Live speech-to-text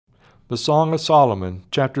The Song of Solomon,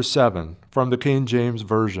 chapter 7, from the King James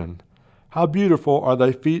Version. How beautiful are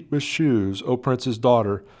thy feet with shoes, O prince's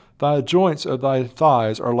daughter! Thy joints of thy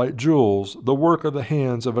thighs are like jewels, the work of the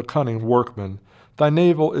hands of a cunning workman. Thy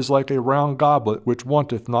navel is like a round goblet which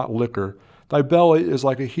wanteth not liquor. Thy belly is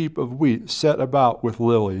like a heap of wheat set about with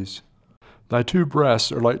lilies. Thy two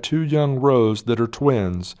breasts are like two young roes that are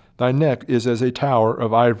twins. Thy neck is as a tower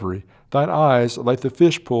of ivory. Thine eyes like the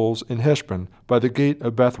fish pools in Heshbon, by the gate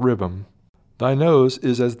of Beth-ribbon. Thy nose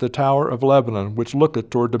is as the tower of Lebanon, which looketh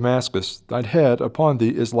toward Damascus. Thine head upon thee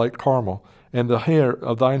is like Carmel, and the hair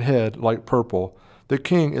of thine head like purple. The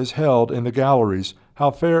king is held in the galleries.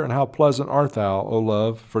 How fair and how pleasant art thou, O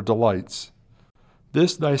love, for delights!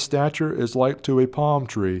 This thy stature is like to a palm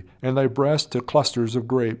tree, and thy breast to clusters of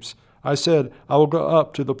grapes. I said, I will go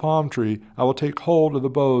up to the palm tree, I will take hold of the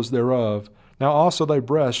boughs thereof. Now also thy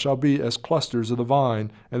breasts shall be as clusters of the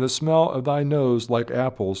vine, and the smell of thy nose like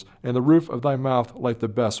apples, and the roof of thy mouth like the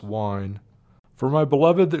best wine. For my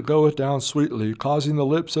beloved that goeth down sweetly, causing the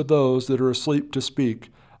lips of those that are asleep to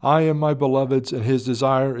speak, I am my beloved's, and his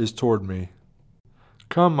desire is toward me.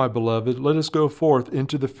 Come, my beloved, let us go forth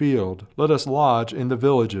into the field, let us lodge in the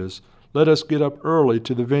villages. Let us get up early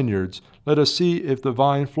to the vineyards. Let us see if the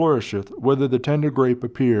vine flourisheth, whether the tender grape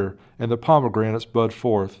appear, and the pomegranates bud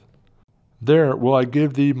forth. There will I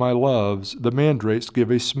give thee my loves, the mandrakes give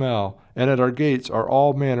a smell, and at our gates are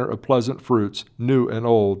all manner of pleasant fruits, new and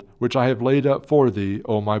old, which I have laid up for thee,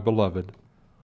 O my beloved.